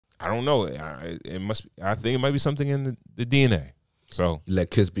I don't know. It must. I think it might be something in the DNA. So you let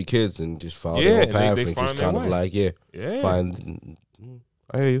kids be kids and just follow their own path they and find just their kind of way. like find.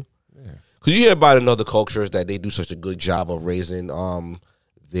 I hear you. Yeah. Cause you hear about in other cultures that they do such a good job of raising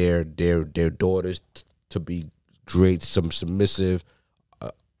their daughters to be great, some submissive,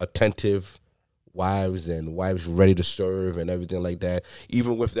 attentive wives and wives ready to serve and everything like that.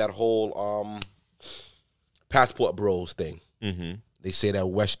 Even with that whole passport bros thing, they say that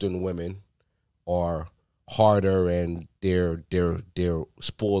Western women are harder and they're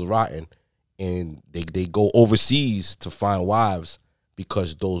spoiled rotten, and they go overseas to find wives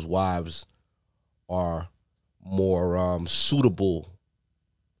because those wives are more suitable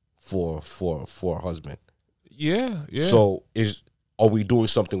for a husband. Yeah. So are we doing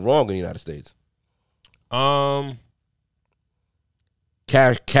something wrong in the United States?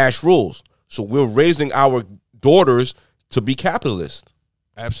 Cash rules. So we're raising our daughters to be capitalists.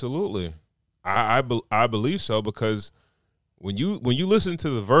 Absolutely. I believe so, because when you listen to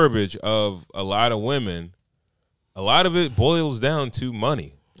the verbiage of a lot of women, a lot of it boils down to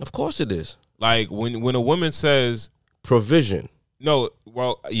money. Of course it is. Like when a woman says provision. No,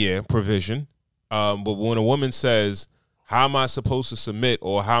 well, yeah, provision. But when a woman says, how am I supposed to submit,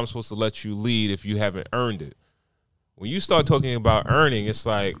 or how I'm supposed to let you lead if you haven't earned it? When you start talking about earning, it's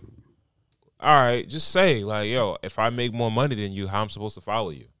like, all right, just say like, yo, if I make more money than you, how I'm supposed to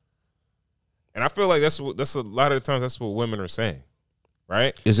follow you? And I feel like that's a lot of the times that's what women are saying,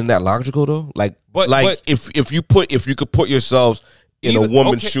 right? Isn't that logical though? But if you could put yourselves in a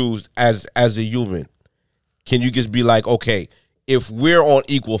woman's shoes as a human, can you just be like, okay, if we're on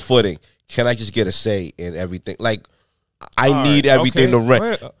equal footing, can I just get a say in everything? Like, I need everything to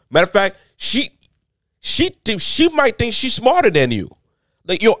rent. Matter of fact, she might think she's smarter than you.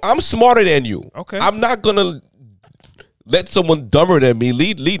 Like, yo, I'm smarter than you. Okay, I'm not gonna let someone dumber than me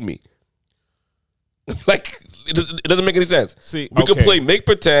lead me. Like, it doesn't make any sense. See, we could play make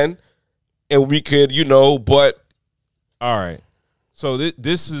pretend, and we could, but all right. So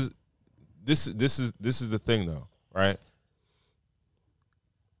this is the thing though, right?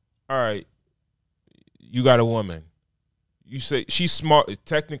 All right, you got a woman. You say she's smart.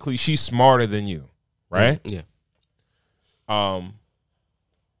 Technically, she's smarter than you, right? Yeah.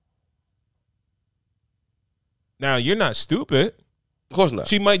 Now you're not stupid. Of course not.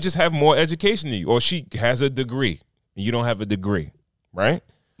 She might just have more education than you, or she has a degree and you don't have a degree, right?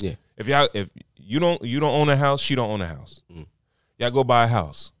 Yeah. If you don't own a house, she don't own a house. Y'all go buy a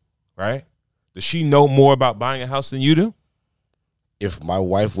house, right? Does she know more about buying a house than you do? If my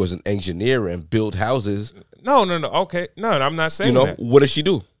wife was an engineer and built houses. No. Okay. No, I'm not saying that. What does she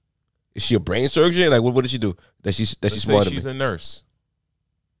do? Is she a brain surgeon? Like, what does she do? That she's smarter than me? She's a nurse.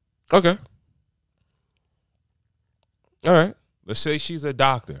 Okay. All right. Let's say she's a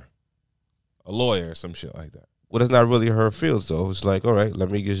doctor, a lawyer, or some shit like that. Well, that's not really her field, so it's like, all right,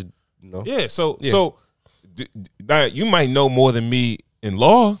 let me just, Yeah, so you might know more than me in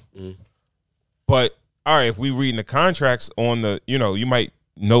law, but all right, if we reading the contracts on the, you might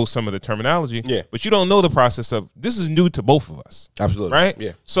know some of the terminology, but you don't know the process of, this is new to both of us. Absolutely. Right?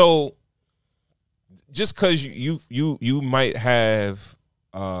 Yeah. So just because you might have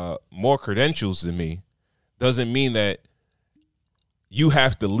more credentials than me doesn't mean that you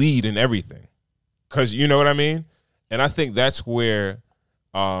have to lead in everything, because you know what I mean. And I think that's where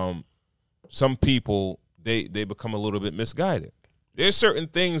some people they become a little bit misguided. There's certain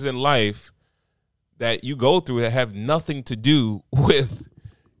things in life that you go through that have nothing to do with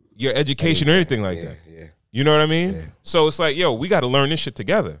your education or anything like that. Yeah. You know what I mean? Yeah. So it's like, yo, we got to learn this shit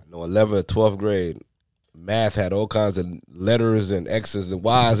together. 11th or 12th grade, math had all kinds of letters and X's and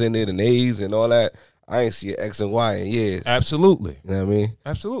Y's in it and A's and all that. I ain't see an X and Y in years. Absolutely. You know what I mean?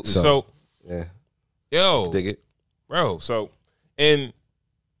 Absolutely. So yeah. Yo. Dig it. Bro, so, and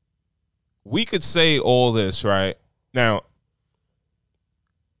we could say all this, right? Now,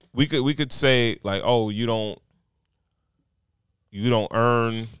 we could say like, oh, you don't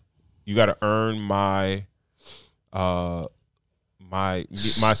earn, you got to earn my my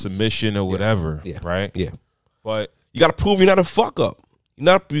submission or whatever, right? Yeah. But you got to prove you're not a fuck up. You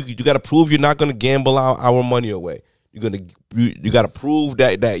got to prove you're not going to gamble our money away. You got to prove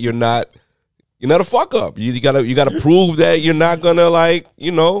that you're not a fuck up. You got to prove that you're not going to like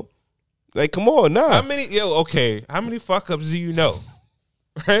come on, nah. How many fuck ups do you know?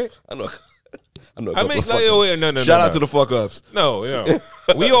 Right? I know. I mean, no. Shout out to the fuck ups. No,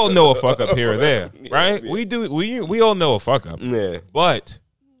 we all know a fuck up here or there, right? We do. We all know a fuck up. Yeah. But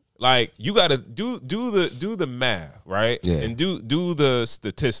like, you got to do the math, right? Yeah. And do the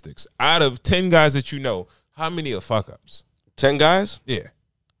statistics. Out of 10 guys that you know, how many are fuck ups? 10 guys? Yeah.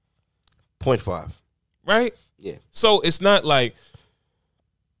 0.5. Right? Yeah. So it's not like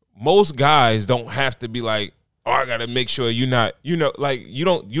most guys don't have to be like, oh, I gotta make sure you're not, like you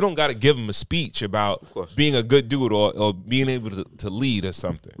don't gotta give them a speech about being a good dude or being able to lead or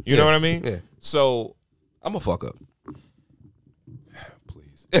something. You know what I mean? Yeah. So I'm a fuck up.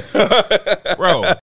 please. Bro.